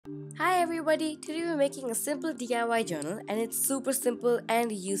Hi everybody, today we're making a simple DIY journal and it's super simple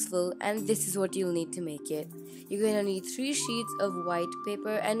and useful, and this is what you'll need to make it. You're going to need 3 sheets of white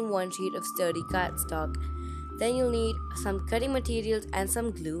paper and 1 sheet of sturdy cardstock. Then you'll need some cutting materials and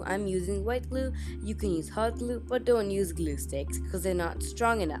some glue. I'm using white glue. You can use hot glue, but don't use glue sticks because they're not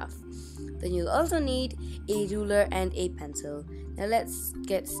strong enough. Then you'll also need a ruler and a pencil. Now let's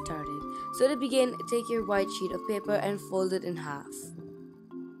get started. So to begin, take your white sheet of paper and fold it in half.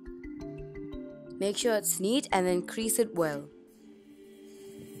 Make sure it's neat and then crease it well.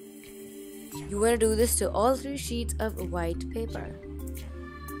 You want to do this to all 3 sheets of white paper.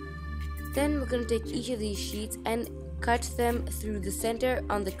 Then we're going to take each of these sheets and cut them through the center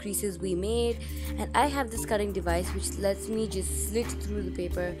on the creases we made, and I have this cutting device which lets me just slit through the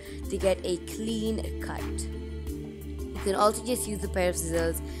paper to get a clean cut. You can also just use a pair of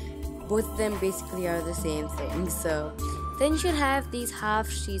scissors. Both of them basically are the same thing. So then you should have these half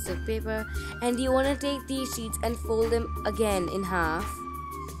sheets of paper, and you want to take these sheets and fold them again in half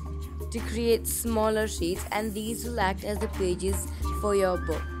to create smaller sheets, and these will act as the pages for your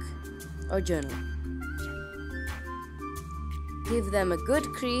book or journal. Give them a good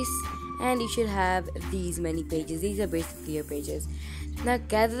crease and you should have these many pages. These are basically your pages. Now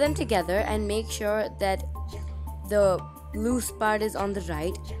gather them together and make sure that the loose part is on the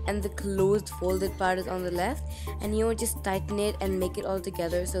right and the closed folded part is on the left, and you want to just tighten it and make it all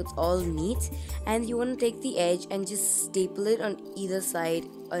together so it's all neat. And you want to take the edge and just staple it on either side,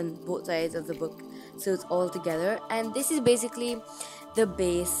 on both sides of the book, so it's all together. And this is basically the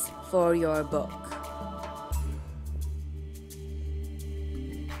base for your book.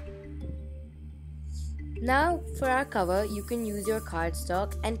 Now for our cover, you can use your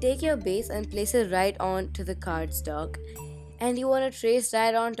cardstock and take your base and place it right on to the cardstock, and you want to trace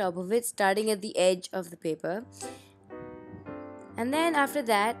right on top of it, starting at the edge of the paper. And then after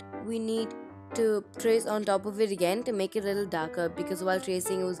that, we need to trace on top of it again to make it a little darker, because while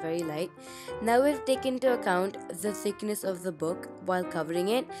tracing it was very light. Now we've taken into account the thickness of the book while covering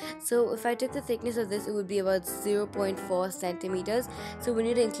it. So if I took the thickness of this, it would be about 0.4 centimeters. So we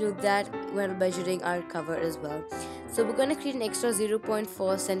need to include that when measuring our cover as well. So we're going to create an extra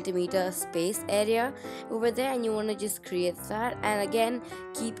 0.4 centimeter space area over there, and you want to just create that, and again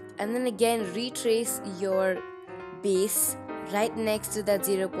retrace your base right next to that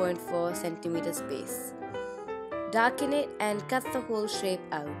 0.4 centimeter space. Darken it and cut the whole shape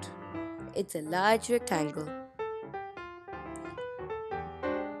out. It's a large rectangle.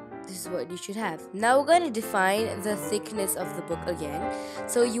 This is what you should have. Now we're going to define the thickness of the book again.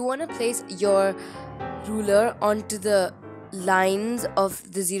 So you want to place your ruler onto the lines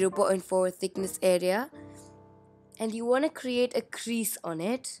of the 0.4 thickness area, and you want to create a crease on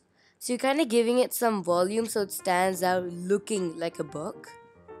it. So you're kind of giving it some volume so it stands out looking like a book.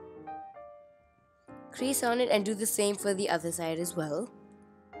 Crease on it and do the same for the other side as well.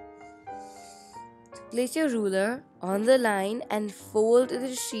 Place your ruler on the line and fold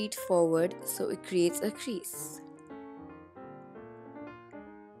the sheet forward so it creates a crease.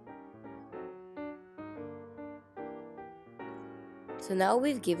 So now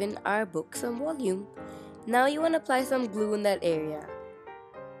we've given our book some volume. Now you want to apply some glue in that area.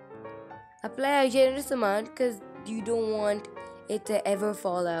 Apply a generous amount because you don't want it to ever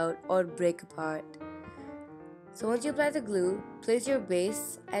fall out or break apart. So once you apply the glue, place your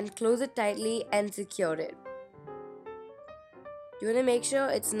base and close it tightly and secure it. You want to make sure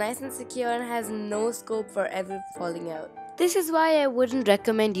it's nice and secure and has no scope for ever falling out. This is why I wouldn't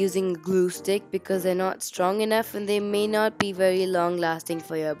recommend using a glue stick, because they're not strong enough and they may not be very long lasting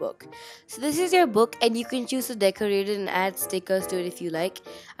for your book. So this is your book, and you can choose to decorate it and add stickers to it if you like.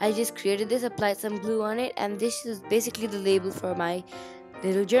 I just created this, applied some glue on it, and this is basically the label for my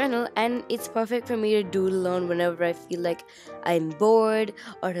little journal, and it's perfect for me to doodle on whenever I feel like I'm bored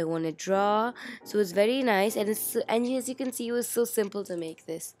or I want to draw. So it's very nice, and as you can see, it was so simple to make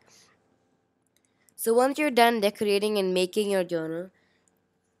this. So once you're done decorating and making your journal,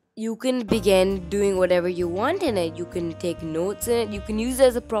 you can begin doing whatever you want in it. You can take notes in it, you can use it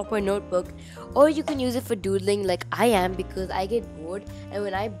as a proper notebook, or you can use it for doodling like I am, because I get bored, and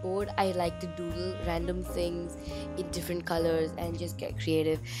when I'm bored I like to doodle random things in different colors and just get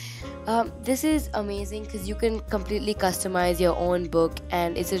creative. This is amazing because you can completely customize your own book,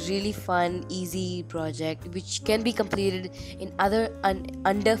 and it's a really fun, easy project which can be completed in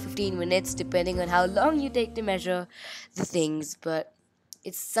under 15 minutes depending on how long you take to measure the things. But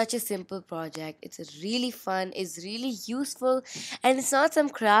It's such a simple project. It's really fun, it's really useful, and it's not some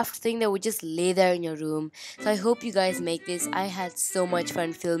craft thing that would just lay there in your room. So I hope you guys make this. I had so much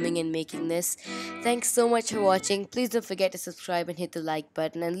fun filming and making this. Thanks so much for watching. Please don't forget to subscribe and hit the like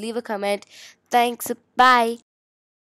button and leave a comment. Thanks. Bye.